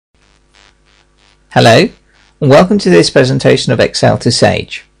Hello and welcome to this presentation of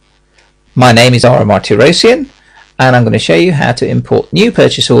Excel2Sage. My name is Ara Martirosyan and I'm going to show you how to import new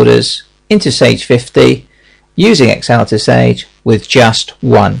purchase orders into Sage 50 using Excel2Sage with just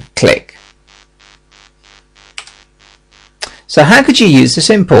one click. So how could you use this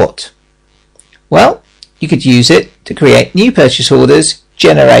import? Well, you could use it to create new purchase orders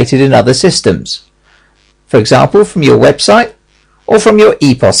generated in other systems. For example, from your website or from your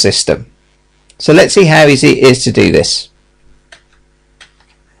EPOS system. So let's see how easy it is to do this.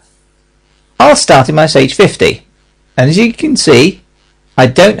 I'll start in my Sage 50, and as you can see, I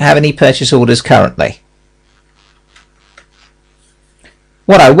don't have any purchase orders currently.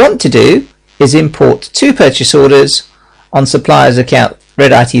 What I want to do is import two purchase orders on supplier's account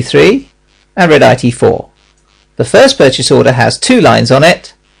RedIT3 and RedIT4. The first purchase order has 2 lines on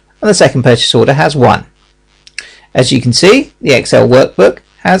it, and the second purchase order has 1. As you can see, the Excel workbook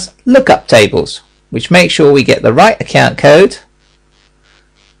has lookup tables, which make sure we get the right account code,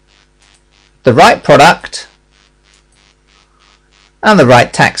 the right product, and the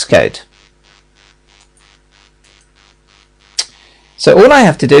right tax code. So all I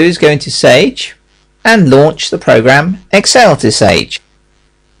have to do is go into Sage and launch the program Excel2Sage.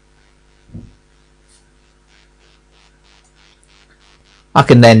 I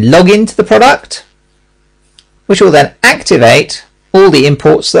can then log into the product, which will then activate all the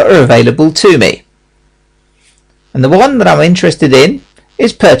imports that are available to me. And the one that I'm interested in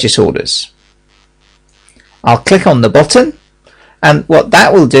is purchase orders. I'll click on the button, and what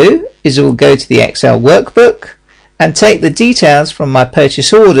that will do is it will go to the Excel workbook and take the details from my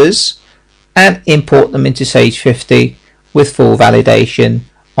purchase orders and import them into Sage 50 with full validation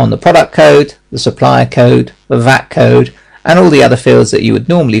on the product code, the supplier code, the VAT code, and all the other fields that you would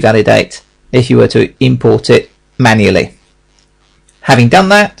normally validate if you were to import it manually. Having done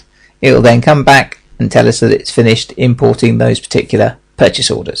that, it will then come back and tell us that it's finished importing those particular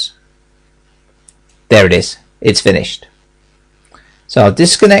purchase orders. There it is, it's finished. So I'll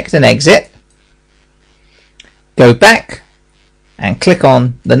disconnect and exit, go back and click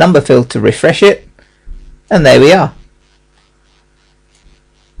on the number field to refresh it, and there we are.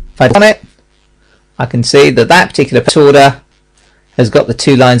 If I click on it, I can see that that particular purchase order has got the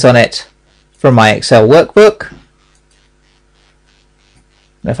 2 lines on it from my Excel workbook.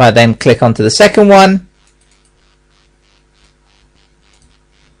 If I then click onto the second one,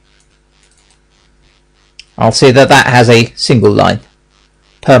 I'll see that that has a single line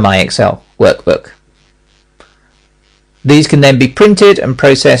per my Excel workbook. These can then be printed and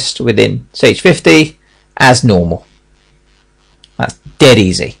processed within Sage 50 as normal. That's dead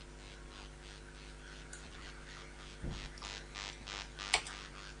easy.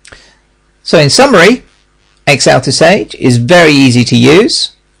 So in summary, Excel2Sage is very easy to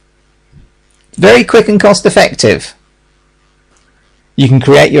use, very quick and cost effective. You can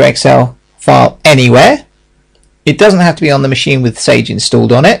create your Excel file anywhere. It doesn't have to be on the machine with Sage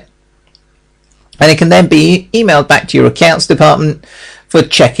installed on it, and it can then be emailed back to your accounts department for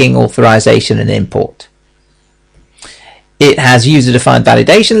checking, authorization and import. It has user-defined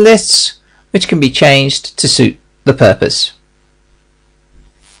validation lists which can be changed to suit the purpose.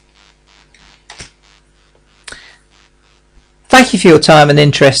 Thank you for your time and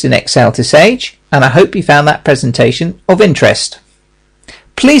interest in Excel2Sage, and I hope you found that presentation of interest.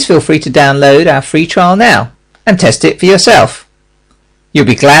 Please feel free to download our free trial now and test it for yourself. You'll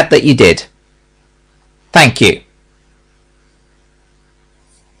be glad that you did. Thank you.